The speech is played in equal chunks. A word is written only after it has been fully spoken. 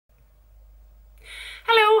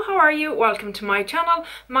are you? Welcome to my channel.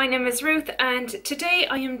 My name is Ruth and today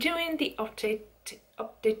I am doing the update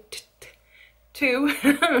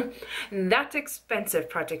to That Expensive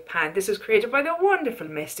project pan. This was created by the wonderful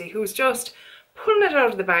Misty, who's just pulling it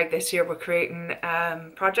out of the bag this year with creating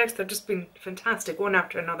projects. They've just been fantastic, one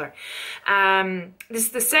after another. This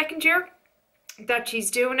is the second year that she's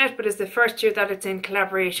doing it, but it's the first year that it's in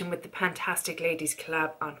collaboration with the Fantastic Ladies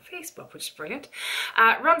collab on Facebook, which is brilliant.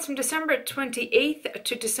 Runs from December 28th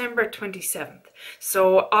to December 27th.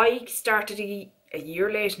 So I started a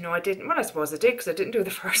year late. No, I didn't. Well, I suppose I did because I didn't do the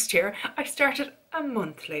first year. I started a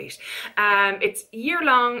month late. It's year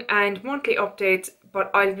long and monthly updates, but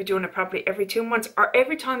I'll be doing it probably every 2 months or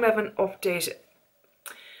every time I have an update.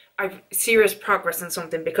 I've serious progress on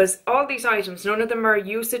something, because all these items, none of them are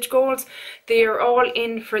usage goals. They are all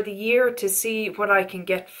in for the year to see what I can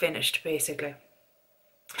get finished, basically.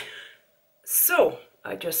 So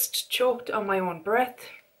I just choked on my own breath.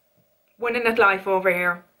 Winning at life over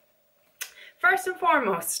here. First and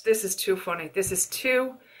foremost, this is too funny. This is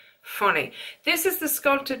too funny. This is the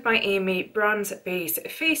Sculpted by Amy Bronze Base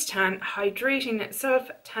Face Tan Hydrating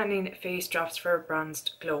Self-Tanning Face Drops for a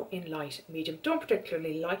Bronzed Glow in Light Medium. Don't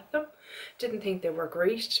particularly like them. Didn't think they were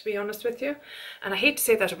great, to be honest with you. And I hate to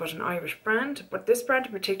say that about an Irish brand, but this brand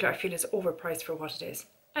in particular I feel is overpriced for what it is.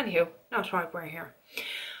 Anywho, not why we're here.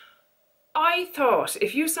 I thought,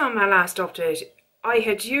 if you saw my last update, I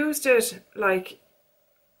had used it like,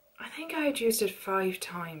 I think I had used it 5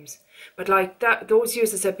 times. But like that, those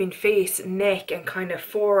uses have been face, neck and kind of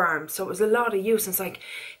forearm. So it was a lot of use. And it's like,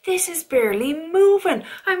 this is barely moving.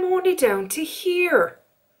 I'm only down to here.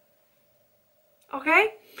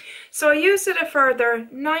 Okay? So I used it a further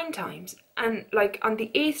 9 times. And like on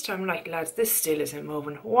the 8th time, like, lads, this still isn't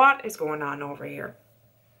moving. What is going on over here?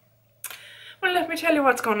 Well, let me tell you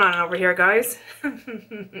what's going on over here, guys.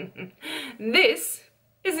 This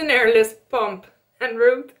is an airless pump. And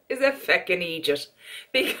Ruth is a feckin' idiot,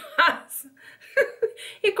 because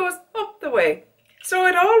it goes up the way. So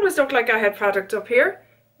it always looked like I had product up here,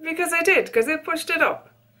 because I did, because it pushed it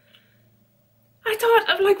up. I thought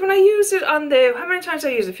of, like, when I used it on the, how many times I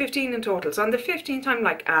used it? 15 in total. So on the 15th time,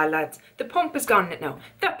 like, lads, the pump is gone in it now.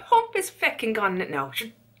 The pump is feckin' gone in it now.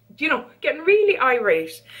 You know, getting really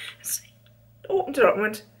irate. Opened it up and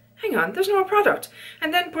went, hang on, there's no product.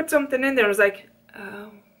 And then put something in there and was like,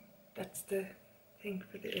 oh, that's the thing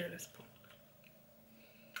for the airless pump.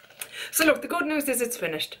 So look, the good news is it's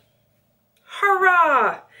finished.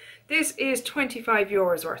 Hurrah! This is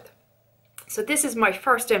 €25 worth. So this is my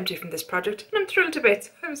first empty from this project, and I'm thrilled to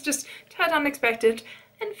bits. I was just tad unexpected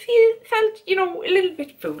and felt, you know, a little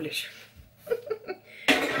bit foolish.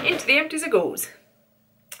 Into the empties it goes.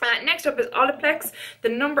 Next up is Olaplex, the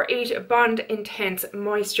number 8 Bond Intense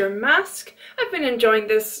Moisture Mask. I've been enjoying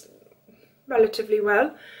this relatively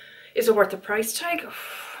well. Is it worth the price tag?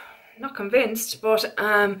 Not convinced, but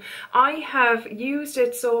I have used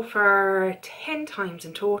it so far 10 times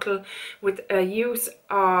in total, with a use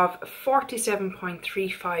of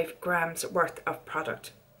 47.35 grams worth of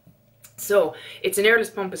product. So it's an airless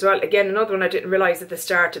pump as well. Again, another one I didn't realise at the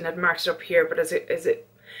start and had marked it up here, but as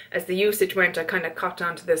the usage went, I kind of caught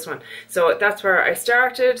on to this one. So that's where I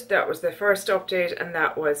started. That was the first update, and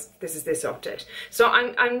this is this update. So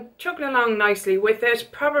I'm chugging along nicely with it.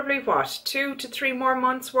 Probably what, 2 to 3 more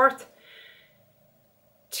months worth?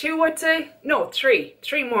 2, I'd say. No, 3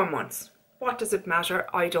 more months. What does it matter?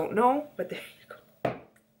 I don't know, but there you go.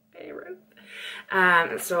 Hey,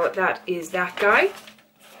 Ruth. So that is that guy.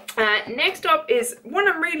 Next up is one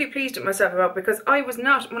I'm really pleased with myself about, because I was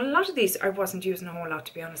not, well, a lot of these I wasn't using a whole lot,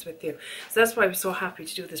 to be honest with you. So that's why I was so happy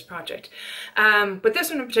to do this project. But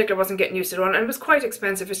this one in particular wasn't getting used to it on, and it was quite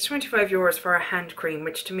expensive. It's €25 for a hand cream,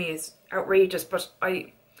 which to me is outrageous, but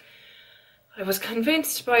I was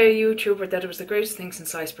convinced by a YouTuber that it was the greatest thing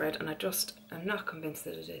since sliced bread, and I'm not convinced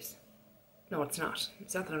that it is. No, it's not.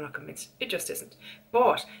 It's not that I'm not convinced. It just isn't.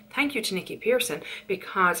 But thank you to Nikki Pearson,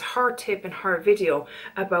 because her tip in her video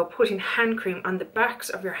about putting hand cream on the backs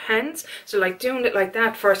of your hands, so like doing it like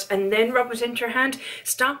that first and then rub it into your hand,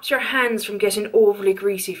 stops your hands from getting overly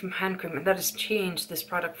greasy from hand cream, and that has changed this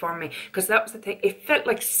product for me, because that was the thing. It felt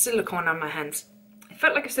like silicone on my hands. It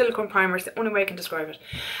felt like a silicone primer. It's the only way I can describe it.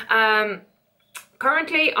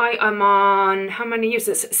 Currently, I am on, how many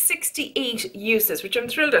uses? 68 uses, which I'm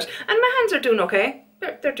thrilled at. And my hands are doing okay.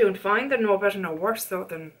 They're doing fine. They're no better, no worse, though,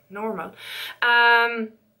 than normal.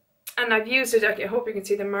 And I've used it, I hope you can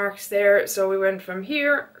see the marks there. So we went from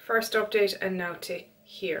here, first update, and now to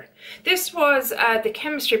here. This was the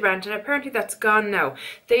Chemistry brand, and apparently that's gone now.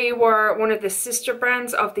 They were one of the sister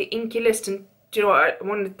brands of the Inky List, and, you know,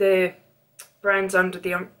 one of the brands under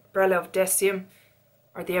the umbrella of Decium.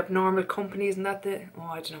 Or the Abnormal Company, isn't that the, oh,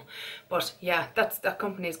 I don't know. But yeah, that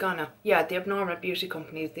company is gone now. Yeah, the Abnormal Beauty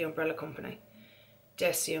Company is the umbrella company.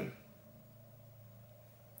 Decium.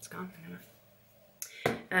 It's gone anyway.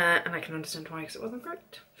 And I can understand why, because it wasn't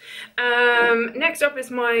great. Next up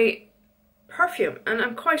is my perfume, and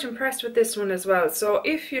I'm quite impressed with this one as well. So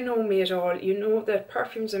if you know me at all, you know that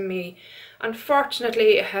perfumes and me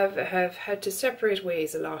unfortunately have had to separate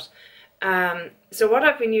ways a lot. So what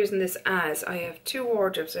I've been using this as, I have two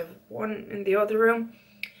wardrobes. I have one in the other room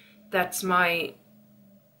that's my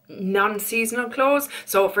non-seasonal clothes.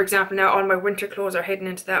 So for example, now all my winter clothes are heading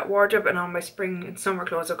into that wardrobe, and all my spring and summer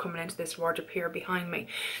clothes are coming into this wardrobe here behind me.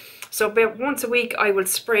 So about once a week I will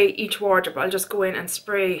spray each wardrobe. I'll just go in and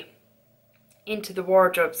spray into the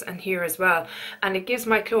wardrobes and here as well, and it gives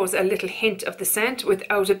my clothes a little hint of the scent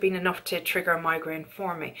without it being enough to trigger a migraine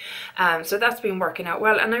for me. So that's been working out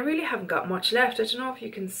well, and I really haven't got much left. I don't know if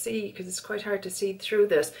you can see, because it's quite hard to see through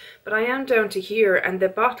this, but I am down to here, and the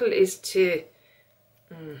bottle is to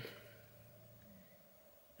I don't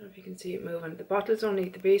know if you can see it moving. The bottle's only,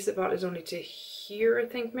 the base of the bottle is only to here, I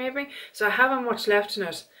think, maybe. So I haven't much left in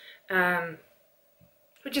it.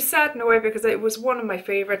 Which is sad in a way, because it was one of my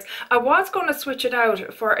favourites. I was going to switch it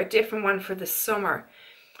out for a different one for the summer,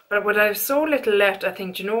 but when I have so little left, I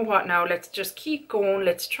think, you know what, now let's just keep going,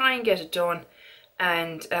 let's try and get it done.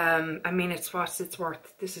 And I mean, it's what it's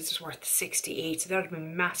worth. This is worth 68, so that would be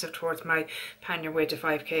massive towards my pannier weight to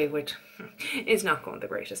 5k, which is not going the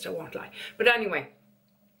greatest, I won't lie. But anyway,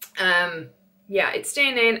 yeah, it's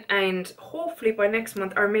staying in, and hopefully by next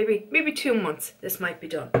month, or maybe 2 months, this might be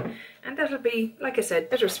done. And that'll be, like I said,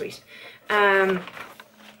 bittersweet.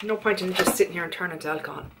 No point in just sitting here and turning to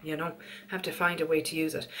alcohol, you know. Have to find a way to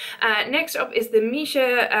use it. Next up is the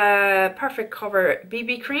Misha Perfect Cover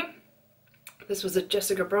BB Cream. This was a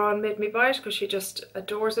Jessica Braun made me buy it because she just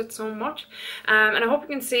adores it so much. And I hope you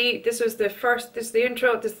can see, this was the first, this is the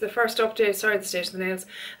intro, this is the first update, sorry, the state of the nails,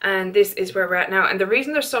 and this is where we're at now. And the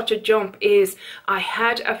reason there's such a jump is I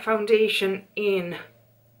had a foundation in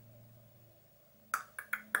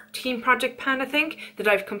Team Project Pan, I think, that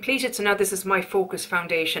I've completed, so now this is my focus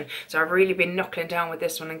foundation. So I've really been knuckling down with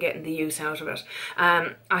this one and getting the use out of it.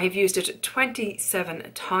 I have used it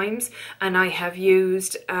 27 times, and I have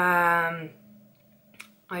used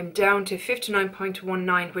I'm down to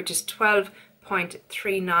 59.19, which is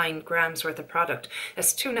 12.39 grams worth of product.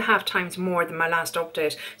 That's 2.5 times more than my last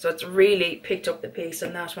update, so it's really picked up the pace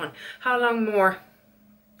on that one. How long more?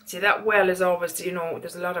 See, that well is always, you know,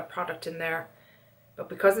 there's a lot of product in there, but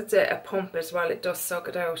because it's a pump as well, it does suck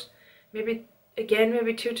it out. Maybe, again,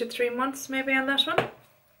 maybe 2 to 3 months maybe on that one.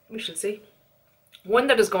 We shall see. One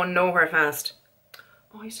that is going nowhere fast.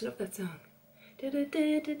 Oh, I used to love that song.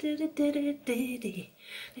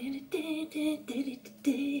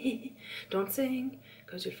 Don't sing,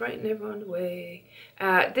 because you'll frighten everyone away.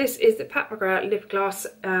 This is the Pat McGrath lip gloss.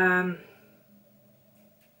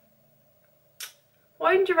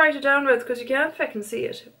 Why didn't you write it down with? Because you can't fucking see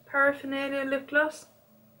it. Paraphernalia lip gloss?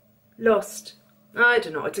 Lust. I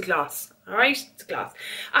don't know, it's a gloss. Alright, it's a gloss.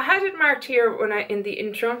 I had it marked here when in the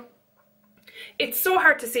intro. It's so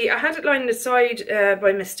hard to see. I had it lined aside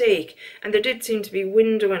by mistake, and there did seem to be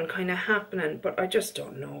windowing kind of happening, but I just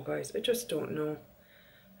don't know, guys. I just don't know.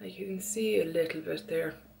 Like, you can see a little bit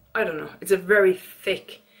there. I don't know. It's a very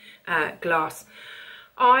thick gloss.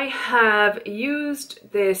 I have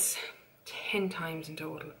used this 10 times in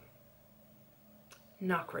total.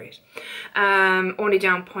 Not great. Only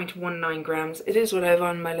down 0.19 grams. It is what I have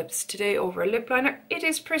on my lips today over a lip liner. It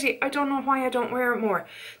is pretty. I don't know why I don't wear it more.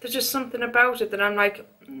 There's just something about it that I'm like,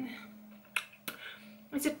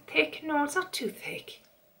 is it thick? No, it's not too thick.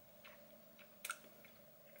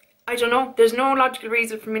 I don't know. There's no logical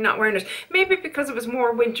reason for me not wearing it. Maybe because it was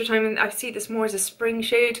more winter time and I see this more as a spring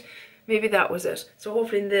shade. Maybe that was it. So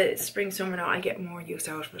hopefully in the spring, summer now I get more use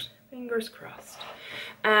out of it. Fingers crossed.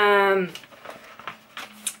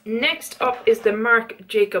 Next up is the Marc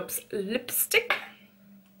Jacobs lipstick,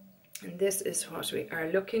 and this is what we are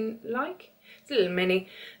looking like. It's a little mini,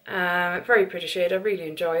 very pretty shade. I really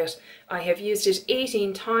enjoy it. I have used it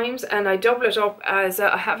 18 times, and I double it up as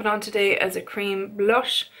I have it on today as a cream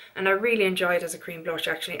blush, and I really enjoy it as a cream blush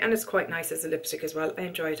actually, and it's quite nice as a lipstick as well. I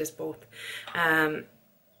enjoy it as both. Don't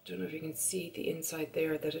know if you can see the inside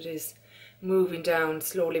there, that it is moving down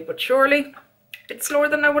slowly but surely. A bit slower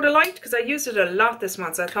than I would have liked because I used it a lot this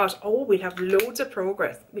month, so I thought, oh, we'll have loads of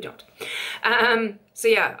progress. We don't. So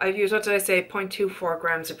yeah, I've used, what did I say, 0.24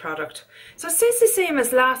 grams of product. So it says the same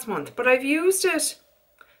as last month, but I've used it,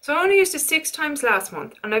 so I only used it 6 times last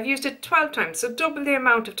month, and I've used it 12 times, so double the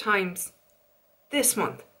amount of times this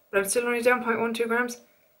month, but I'm still only down 0.12 grams.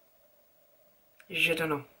 Je don't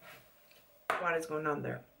know what is going on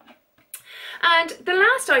there. And the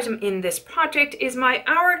last item in this project is my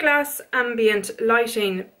Hourglass Ambient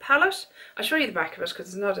Lighting Palette. I'll show you the back of it because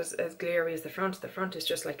it's not as glary as the front. The front is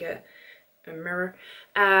just like a mirror.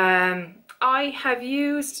 I have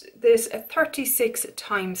used this 36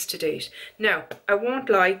 times to date. Now, I won't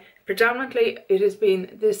lie, predominantly it has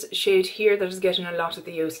been this shade here that is getting a lot of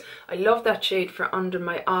the use. I love that shade for under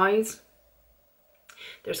my eyes.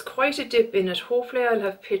 There's quite a dip in it. Hopefully I'll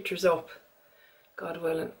have pictures up, God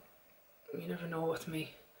willing. You never know with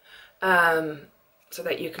me. So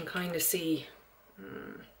that you can kind of see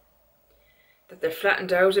that they're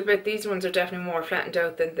flattened out a bit. These ones are definitely more flattened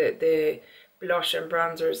out than the blush and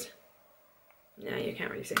bronzers. No, you can't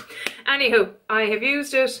really see. Anywho, I have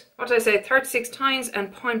used it, what did I say, 36 times,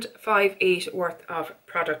 and 0.58 worth of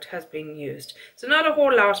product has been used. So not a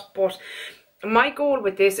whole lot, but my goal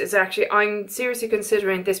with this is actually, I'm seriously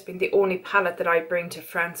considering this being the only palette that I bring to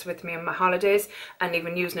France with me on my holidays, and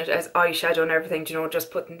even using it as eyeshadow and everything, you know,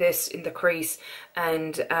 just putting this in the crease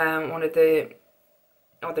and one of the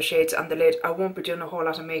other shades on the lid. I won't be doing a whole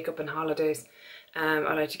lot of makeup on holidays. I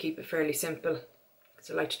like to keep it fairly simple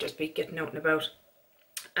because I like to just be getting out and about.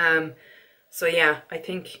 So yeah, I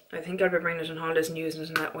think I'll be bringing it on holidays and using it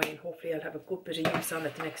in that way, and hopefully I'll have a good bit of use on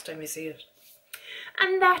it the next time I see it.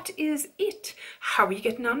 And that is it. How are you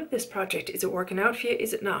getting on with this project? Is it working out for you?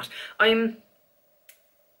 Is it not? I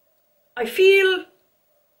feel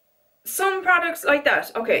some products like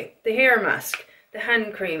that, okay, the hair mask, the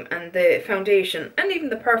hand cream and the foundation and even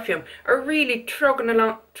the perfume are really trucking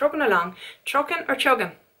or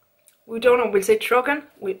chugging. We don't know, we'll say trucking,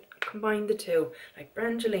 we combine the two, like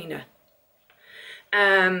Brangelina.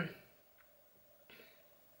 But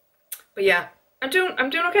yeah, I'm doing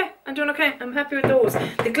okay. I'm happy with those.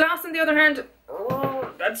 The glass on the other hand,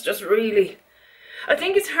 oh, that's just really, I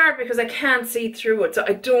think it's hard because I can't see through it. So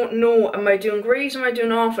I don't know, am I doing great, am I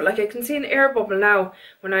doing awful? Like I can see an air bubble now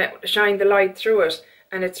when I shine the light through it,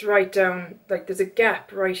 and it's right down, like there's a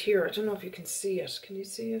gap right here. I don't know if you can see it. Can you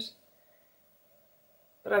see it?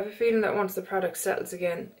 But I have a feeling that once the product settles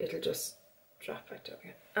again, it'll just drop back down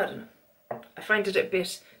again. I don't know. I find it a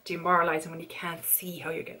bit demoralizing when you can't see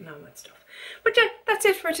how you're getting on with stuff. But yeah, that's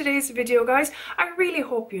it for today's video, guys. I really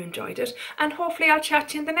hope you enjoyed it, and hopefully I'll chat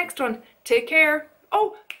to you in the next one. Take care.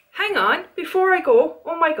 Oh, hang on, before I go,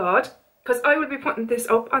 oh my god, because I will be putting this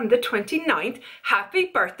up on the 29th. Happy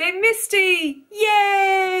birthday, Misty!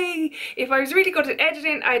 Yay! If I was really good at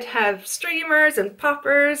editing, I'd have streamers and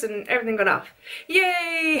poppers and everything going off.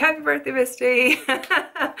 Yay! Happy birthday, Misty!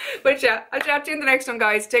 But yeah, I'll chat to you in the next one,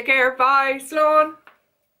 guys. Take care. Bye. Sloan.